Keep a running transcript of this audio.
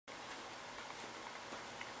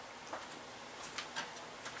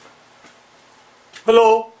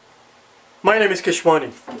Hello, my name is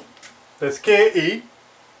Keshwani. That's Keshwani,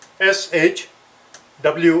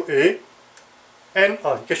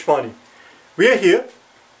 Keshwani. We are here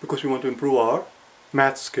because we want to improve our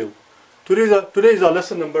math skill. Today is our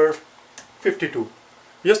lesson number 52.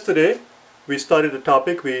 Yesterday we started the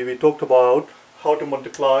topic, we talked about how to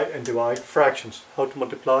multiply and divide fractions.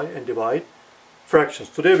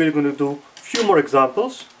 Today we're going to do a few more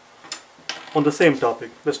examples on the same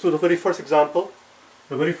topic. Let's do the very first example.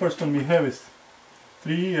 The very first one we have is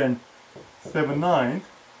 3 and 7/9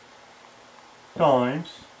 times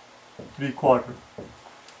 3/4.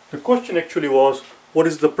 The question actually was, what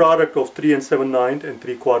is the product of 3 and 7/9 and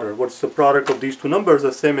 3/4? What's the product of these two numbers?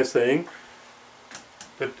 The same as saying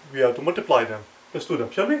that we have to multiply them. Let's do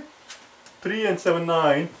them, shall we? 3 and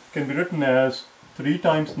 7/9 can be written as 3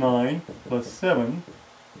 times 9 plus 7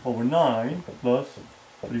 over 9 plus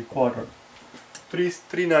 3/4.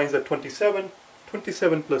 3 nines are 27.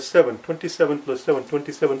 27 plus 7, 27 plus 7,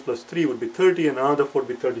 27 plus 3 would be 30, and another 4 would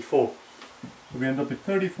be 34. So we end up with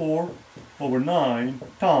 34 over 9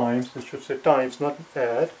 times, I should say times, not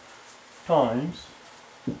add, times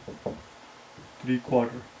 3/4.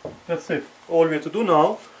 That's it. All we have to do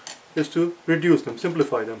now is to reduce them,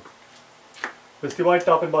 simplify them. Let's divide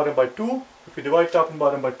top and bottom by 2. If we divide top and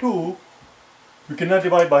bottom by 2, we cannot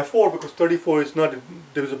divide by 4 because 34 is not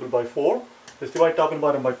divisible by 4. Let's divide top and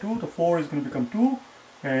bottom by 2. The 4 is going to become 2,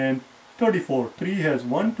 and 34. 3 has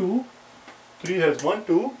 1, 2. 3 has 1,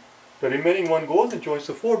 2. The remaining one goes and joins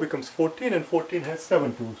the 4, becomes 14, and 14 has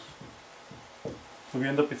 7 2's. So we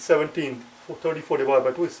end up with 17. 34 divided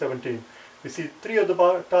by 2 is 17. We see 3 at the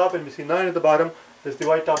top and we see 9 at the bottom. Let's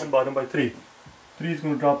divide top and bottom by 3. 3 is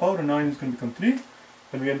going to drop out and 9 is going to become 3.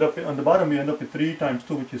 And we end up on the bottom, we end up with 3 times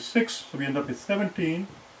 2, which is 6. So we end up with 17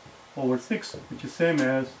 over 6, which is same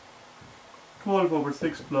as 12 over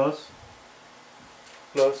 6 plus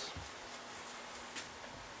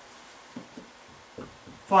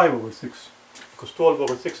 5 over 6. Because 12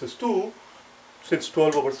 over 6 is 2. Since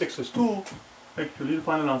 12 over 6 is 2, actually the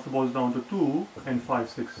final answer boils down to 2 and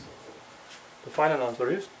 5/6. The final answer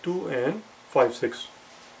is 2 and 5/6.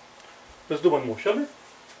 Let's do one more, shall we?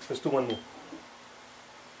 Let's do one more.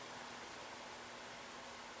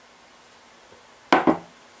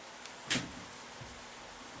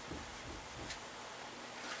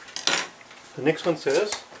 The next one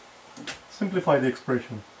says, simplify the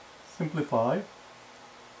expression. Simplify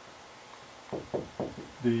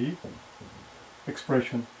the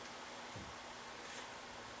expression.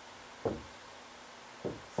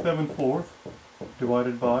 7/4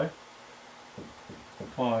 divided by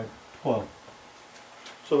 5/12.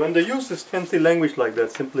 So when they use this fancy language like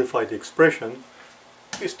that, simplify the expression,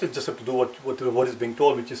 we still just have to do what is being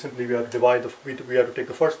told, which is simply we have to divide we have to take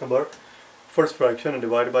the first fraction and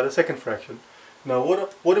divide it by the second fraction. Now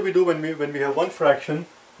what do we do when we have one fraction?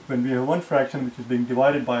 When we have one fraction which is being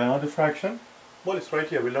divided by another fraction? Well, it's right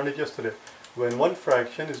here. We learned it yesterday. When one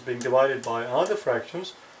fraction is being divided by other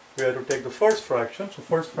fractions, we have to take the first fraction. So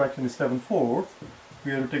first fraction is 7/4.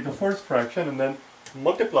 We have to take the first fraction and then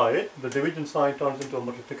multiply it. The division sign turns into a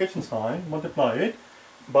multiplication sign. Multiply it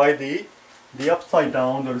by the upside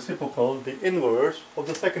down, the reciprocal, the inverse of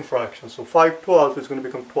the second fraction. So 5/12 is going to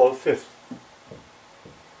become 12/5.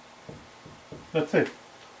 That's it.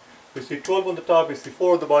 We see 12 on the top, we see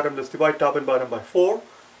 4 on the bottom. Let's divide top and bottom by 4.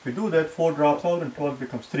 If we do that, 4 drops out and 12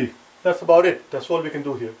 becomes 3. That's about it. That's all we can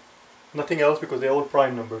do here. Nothing else, because they're all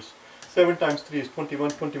prime numbers. 7 times 3 is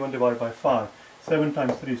 21. 21 divided by 5. 7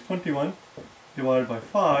 times 3 is 21 divided by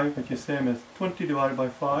 5, which is same as 20 divided by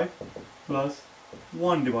 5 plus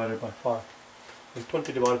 1 divided by 5. And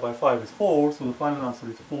 20 divided by 5 is 4, so the final answer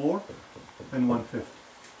is 4 and 1/5.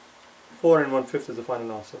 4 and 1/5 is the final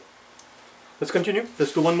answer. Let's continue.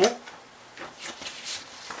 Let's do one more.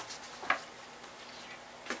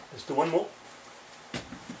 Let's do one more.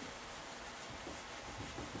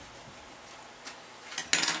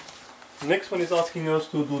 The next one is asking us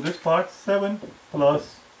to do this part. 7 plus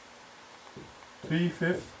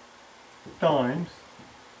 3/5 times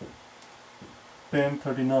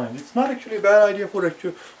 1039. It's not actually a bad idea for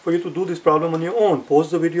you to do this problem on your own.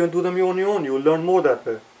 Pause the video and do them on your own. You will learn more that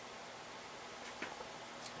way.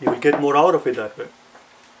 You will get more out of it that way.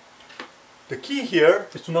 The key here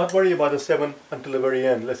is to not worry about the 7 until the very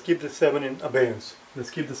end. Let's keep the 7 in abeyance. Let's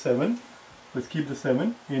keep the 7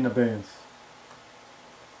 in abeyance.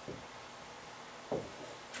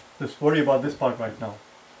 Let's worry about this part right now.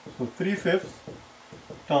 So 3/5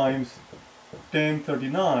 times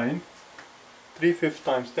 1039. 3/5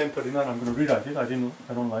 times 1039. I'm going to rewrite it. I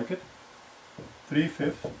don't like it.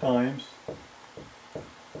 3/5 times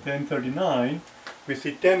 1039. We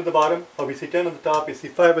see 10 at the bottom, or we see 10 on the top, we see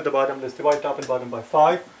 5 at the bottom. Let's divide top and bottom by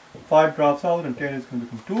 5. 5 drops out and 10 is going to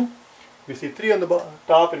become 2. We see 3 on the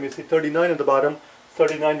top and we see 39 at the bottom.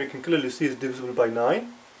 39 we can clearly see is divisible by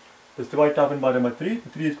 9. Let's divide top and bottom by 3. The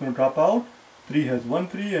 3 is going to drop out. 3 has 1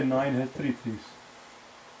 3 and 9 has 3 3s.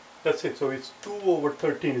 That's it. So it's 2 over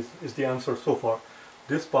 13 is the answer so far.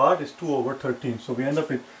 This part is 2 over 13. So we end up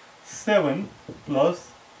with 7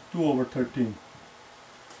 plus 2 over 13.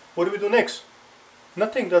 What do we do next?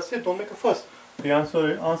 Nothing. That's it. Don't make a fuss. The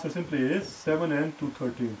answer simply is 7 and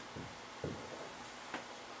 213.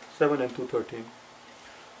 7 and 213.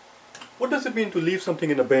 What does it mean to leave something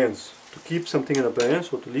in abeyance? To keep something in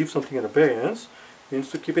abeyance or to leave something in abeyance means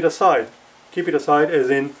to keep it aside. Keep it aside as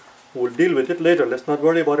in we'll deal with it later. Let's not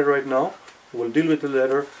worry about it right now. We'll deal with it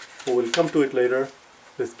later. Or we'll come to it later.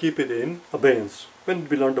 Let's keep it in abeyance. When did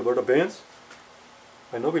we learn the word abeyance?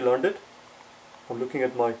 I know we learned it. I'm looking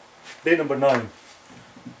at my day number 9.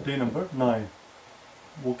 Day number 9.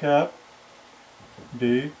 Vocab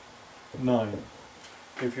day 9.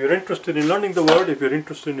 If you're interested in learning the word, if you're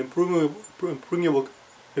interested in improving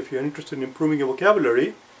your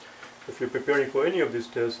vocabulary, if you're preparing for any of these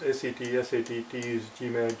tests, SAT, TEAS,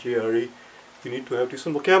 GMAT, GRE, you need to have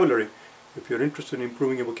decent vocabulary. If you're interested in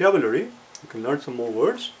improving your vocabulary, you can learn some more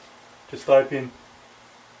words. Just type in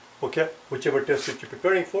whichever test that you're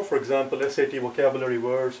preparing for. For example, SAT vocabulary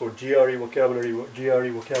words or GRE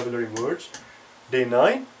vocabulary words. Day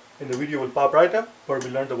 9, and the video will pop right up where we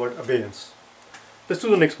learn the word abeyance. Let's do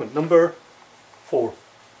the next one. Number 4.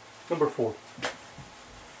 Number 4.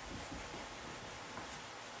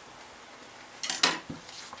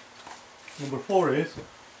 Number 4 is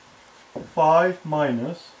 5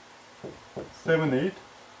 minus 7/8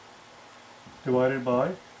 divided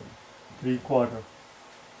by 3/4.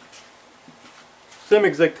 Same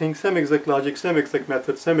exact thing, same exact logic, same exact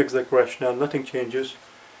method, same exact rationale, nothing changes,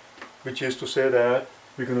 which is to say that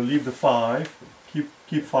we're going to leave the 5,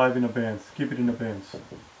 keep 5 in abeyance, keep it in abeyance.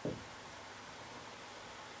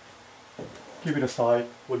 Keep it aside,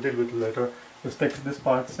 we'll deal with it later. Let's take this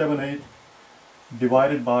part, 7/8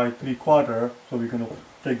 divided by 3/4, so we're going to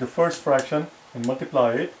take the first fraction and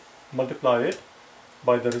multiply it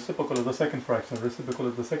by the reciprocal of the second fraction. The reciprocal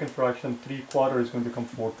of the second fraction, 3/4 is going to become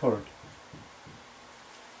 4/3.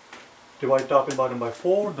 Divide top and bottom by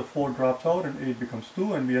 4, the 4 drops out and 8 becomes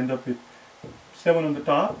 2, and we end up with 7 on the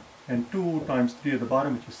top and 2 times 3 at the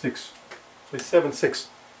bottom, which is 6. So it's 7 6.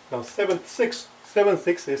 Now 7 6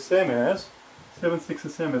 is same as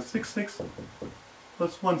 6 6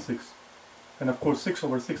 plus 1 6. And of course 6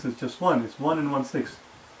 over 6 is just 1. It's 1 and 1 6.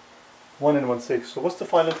 1 and 1 6. So what's the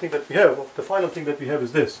final thing that we have? The final thing that we have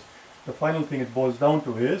is this. The final thing it boils down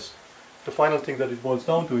to is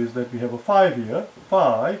that we have a 5 here.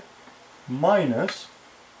 5 minus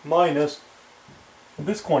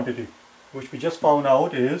this quantity, which we just found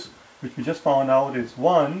out is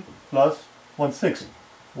 1 plus 1 6.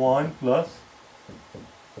 1 plus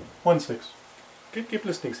 1 6. Keep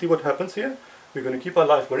listening. See what happens here. We're going to keep our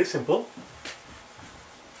life very simple.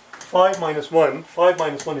 5 minus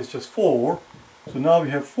 1 is just 4. So now we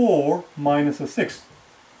have 4 minus a 6.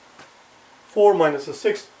 4 minus a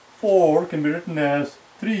 6. 4 can be written as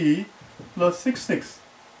 3 plus 6 6.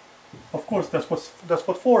 Of course, that's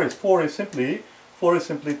what 4 is. 4 is simply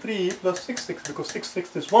 3 plus 6 6, because 6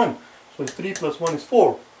 6 is 1. So 3 plus 1 is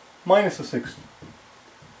 4 minus a 6.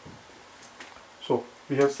 So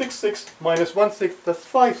we have 6 6 minus 1 6, that's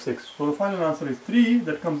 5 6. So the final answer is 3,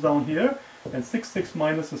 that comes down here, and 6 6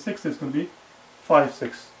 minus a 6 is going to be 5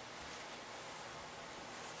 6.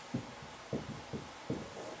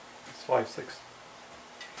 It's 5 6.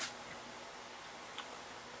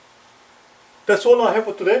 That's all I have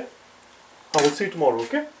for today. I will see you tomorrow,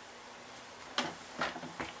 okay?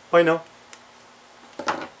 Bye now.